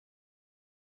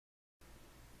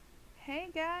Hey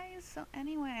guys, so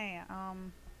anyway,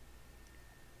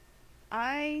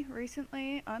 I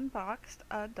recently unboxed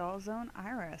a Dollzone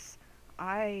Iris.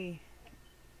 I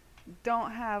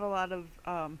don't have a lot of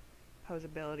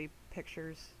posability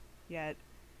pictures yet.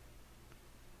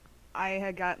 I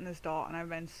had gotten this doll and I've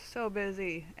been so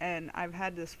busy and I've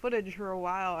had this footage for a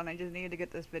while and I just needed to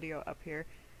get this video up here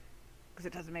because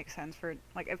it doesn't make sense for,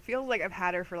 like, it feels like I've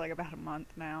had her for like about a month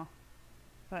now.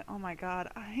 But oh my god,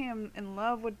 I am in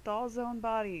love with Dollzone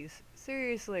bodies.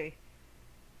 Seriously.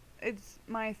 It's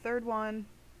my third one,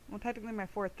 well technically my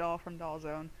fourth doll from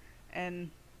Dollzone, and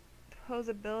the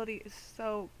posability is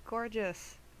so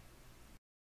gorgeous.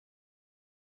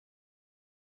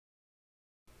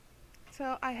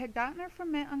 So I had gotten her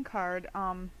from Mint on Card.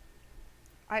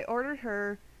 I ordered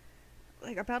her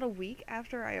like about a week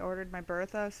after I ordered my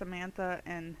Bertha, Samantha,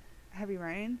 and Heavy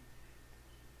Rain.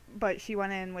 But she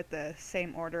went in with the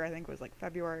same order, I think it was like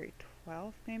February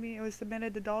 12th maybe, it was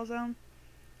submitted to Dollzone.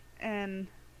 And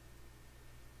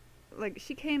like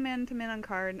she came in to Mint on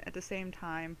Card at the same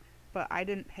time, but I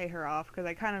didn't pay her off because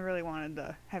I kind of really wanted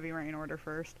the Heavy Rain order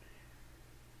first.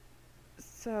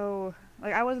 So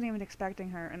like I wasn't even expecting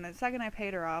her, and the second I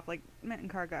paid her off, like Mint on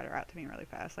Card got her out to me really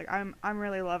fast. Like I'm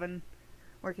really loving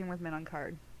working with Mint on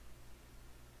Card.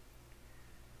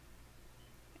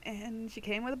 And she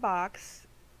came with a box,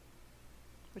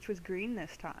 which was green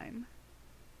this time.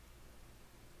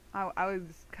 I was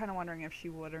kind of wondering if she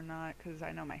would or not, because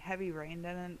I know my Heavy Rain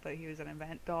didn't, but he was an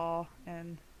event doll,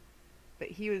 and but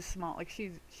he was small, like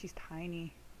she's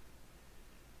tiny.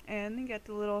 And you get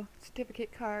the little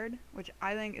certificate card, which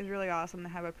I think is really awesome to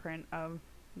have a print of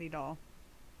the doll.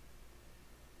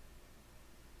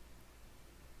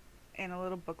 And a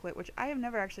little booklet, which I have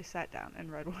never actually sat down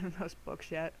and read one of those books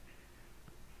yet.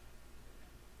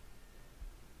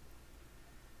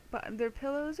 But their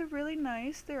pillows are really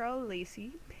nice. They're all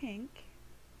lacy pink.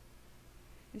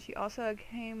 And she also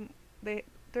came,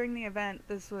 during the event,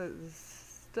 this was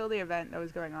still the event that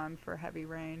was going on for Heavy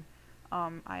Rain.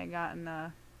 I had gotten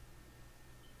a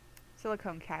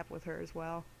silicone cap with her as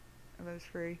well. It was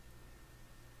free.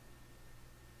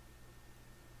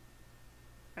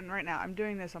 And right now I'm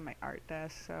doing this on my art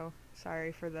desk, so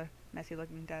sorry for the messy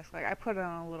looking desk. Like I put it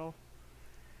on a little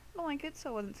blanket so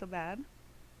it wasn't so bad.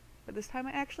 But this time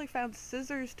I actually found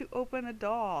scissors to open a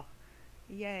doll.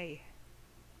 Yay.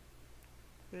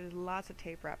 There's lots of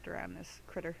tape wrapped around this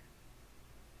critter.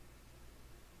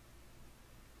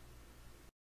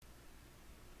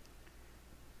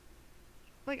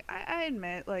 Like, I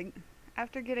admit, like,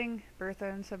 after getting Bertha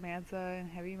and Samantha and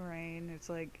Heavy Rain, it's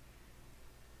like,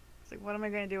 what am I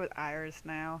going to do with Iris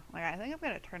now? Like, I think I'm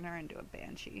going to turn her into a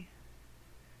banshee.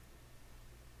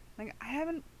 Like, I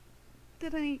haven't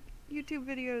did any YouTube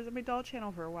videos on my doll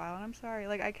channel for a while, and I'm sorry.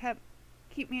 Like, I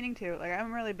keep meaning to. Like,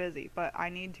 I'm really busy, but I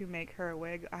need to make her a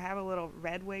wig. I have a little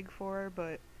red wig for her,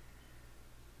 but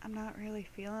I'm not really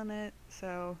feeling it,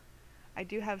 so I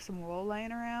do have some wool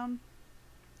laying around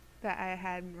that I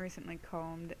had recently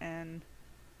combed and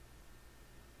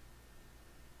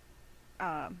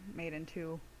made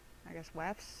into, I guess,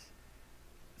 wefts,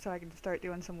 so I can start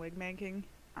doing some wig making.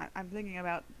 I'm thinking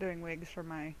about doing wigs for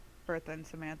my Bertha and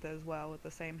Samantha as well with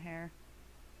the same hair.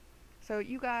 So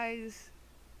you guys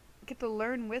get to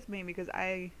learn with me because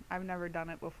I've never done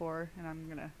it before, and I'm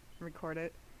gonna record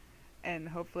it, and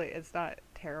hopefully it's not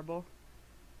terrible.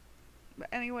 But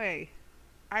anyway,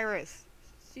 Iris,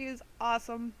 she is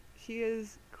awesome. She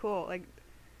is cool. Like,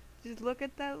 just look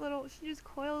at that little, she just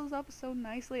coils up so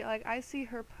nicely. Like, I see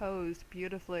her posed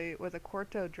beautifully with a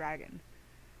Quarto dragon.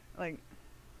 Like,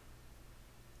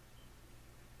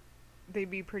 they'd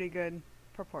be pretty good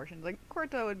proportions. Like,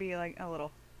 Quarto would be like a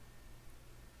little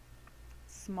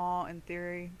small in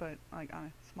theory, but like on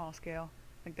a small scale.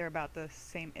 Like, they're about the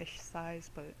same-ish size,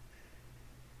 but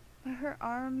her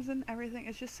arms and everything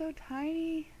is just so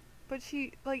tiny. But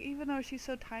she, like, even though she's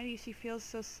so tiny, she feels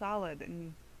so solid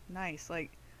and nice.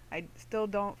 Like, I still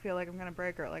don't feel like I'm gonna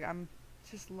break her. Like, I'm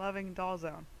just loving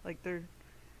Dollzone. Like, the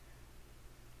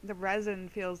resin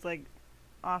feels like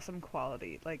awesome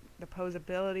quality. Like, the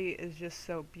posability is just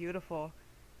so beautiful.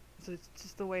 So it's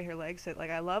just the way her legs sit.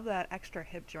 Like, I love that extra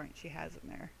hip joint she has in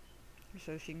there,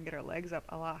 so she can get her legs up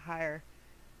a lot higher.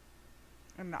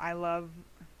 And I love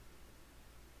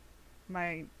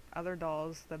my other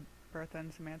dolls, the Bertha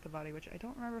and Samantha body, which I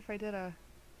don't remember if I did a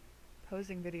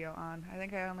posing video on. I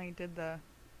think I only did the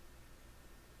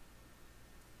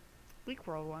Bleak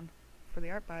World one for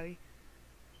the art body.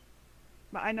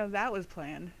 But I know that was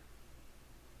planned.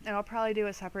 And I'll probably do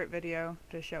a separate video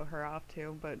to show her off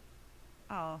too, but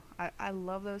oh, I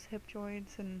love those hip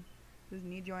joints and his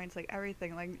knee joints, like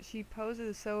everything. Like she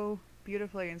poses so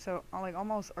beautifully and so like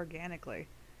almost organically.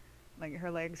 Like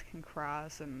her legs can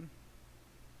cross, and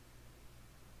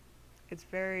it's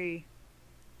very,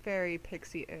 very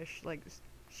pixie-ish. Like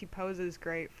she poses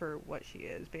great for what she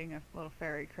is, being a little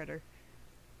fairy critter.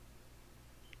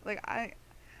 Like I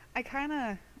kind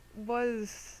of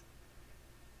was,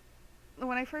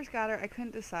 when I first got her, I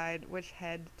couldn't decide which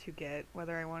head to get,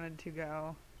 whether I wanted to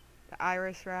go the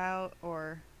Iris route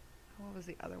or what was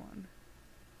the other one?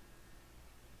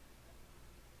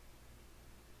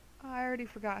 Oh, I already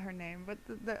forgot her name, but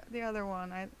the other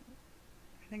one, I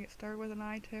think it started with an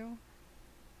I too.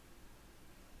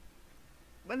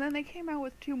 But then they came out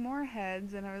with 2 more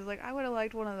heads, and I was like, I would have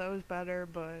liked one of those better,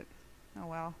 but oh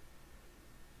well.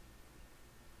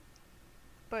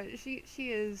 But she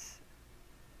is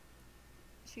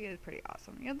pretty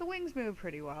awesome. You know, the wings move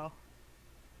pretty well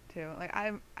too. Like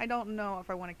I don't know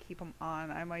if I want to keep them on.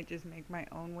 I might just make my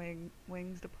own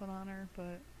wings to put on her,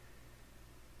 but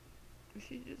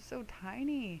she's just so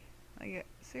tiny. Like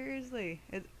seriously,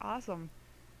 it's awesome.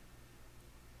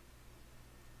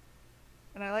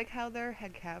 And I like how their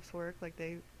head caps work. Like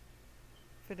they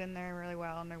fit in there really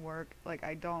well and they work. Like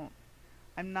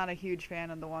I'm not a huge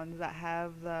fan of the ones that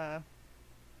have the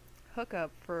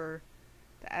hookup for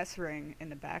the S-ring in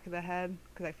the back of the head,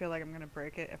 because I feel like I'm going to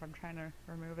break it if I'm trying to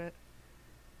remove it.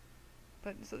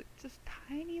 But it's just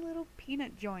tiny little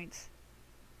peanut joints.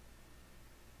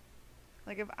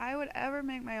 Like if I would ever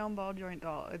make my own ball joint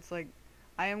doll, it's like,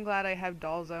 I am glad I have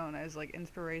Dollzone as like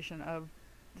inspiration of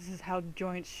this is how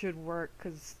joints should work,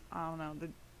 because I don't know,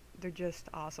 they're just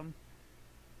awesome.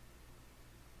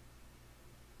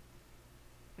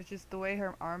 It's just the way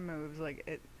her arm moves, like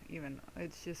it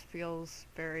just feels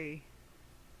very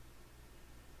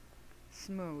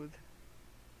smooth.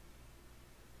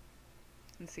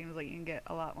 It seems like you can get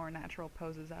a lot more natural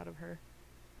poses out of her.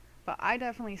 But I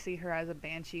definitely see her as a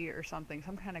banshee or something,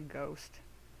 some kind of ghost.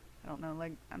 I don't know,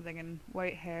 like I'm thinking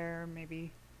white hair,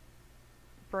 maybe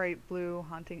bright blue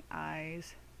haunting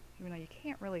eyes, even though you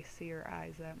can't really see her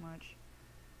eyes that much.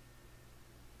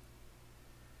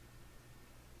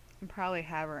 And probably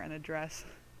have her in a dress,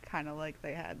 kind of like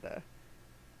they had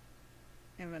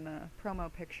in the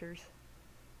promo pictures.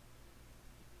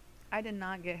 I did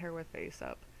not get her with face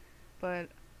up, but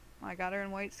I got her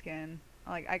in white skin.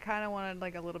 Like I kind of wanted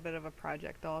like a little bit of a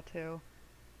project doll too.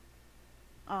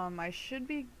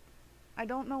 I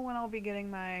don't know when I'll be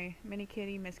getting my Mini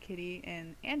Kitty, Miss Kitty,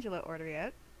 and Angela order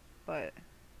yet, but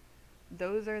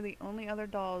those are the only other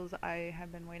dolls I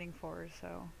have been waiting for,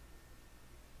 so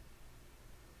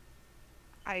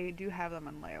I do have them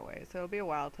on layaway, so it'll be a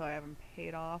while till I have them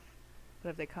paid off. But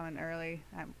if they come in early,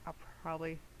 I'll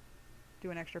probably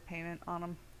do an extra payment on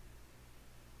them.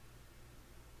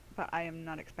 But I am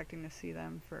not expecting to see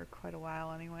them for quite a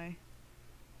while anyway.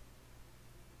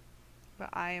 But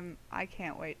I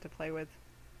can't wait to play with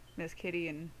Miss Kitty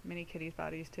and Mini Kitty's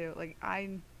bodies too. Like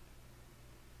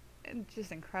it's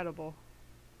just incredible.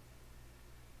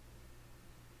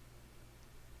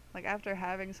 Like after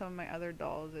having some of my other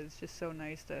dolls, it's just so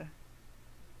nice to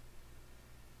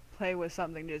play with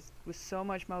something just with so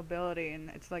much mobility, and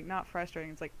it's like not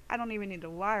frustrating. It's like I don't even need to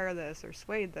wire this or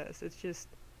suede this. It's just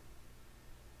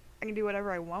I can do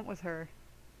whatever I want with her.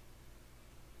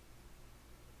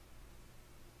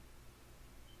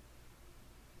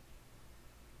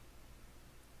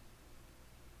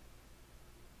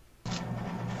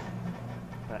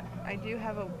 But I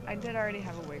did already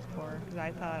have a wig for her, because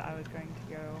I thought I was going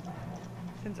to go,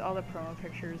 since all the promo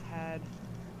pictures had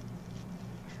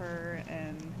her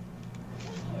and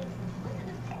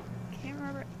I can't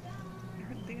remember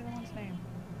the other one's name,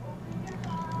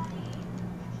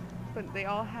 but they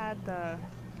all had the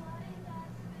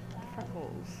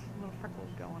little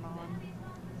freckles going on.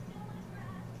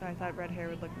 So I thought red hair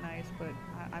would look nice, but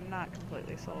I'm not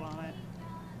completely sold on it.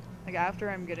 Like after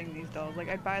I'm getting these dolls, like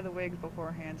I'd buy the wigs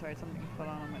beforehand so I had something to put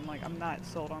on them, and like I'm not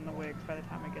sold on the wigs by the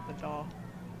time I get the doll.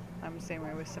 I'm the same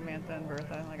way with Samantha and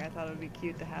Bertha. Like I thought it would be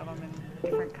cute to have them in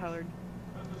different colored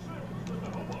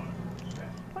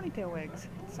ponytail wigs.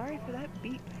 Sorry for that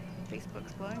beep.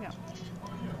 Facebook's blowing up.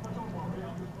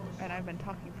 And I've been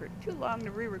talking for too long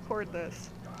to re-record this.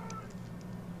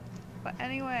 But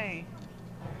anyway,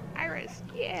 Iris,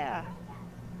 yeah!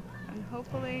 And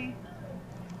hopefully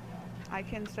I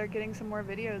can start getting some more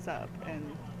videos up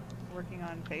and working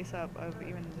on face up of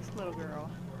even this little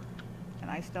girl. And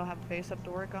I still have a face up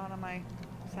to work on my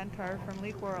centaur from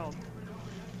Leak World.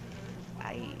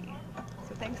 Bye!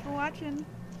 So thanks for watching.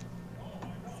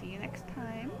 See you next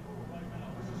time.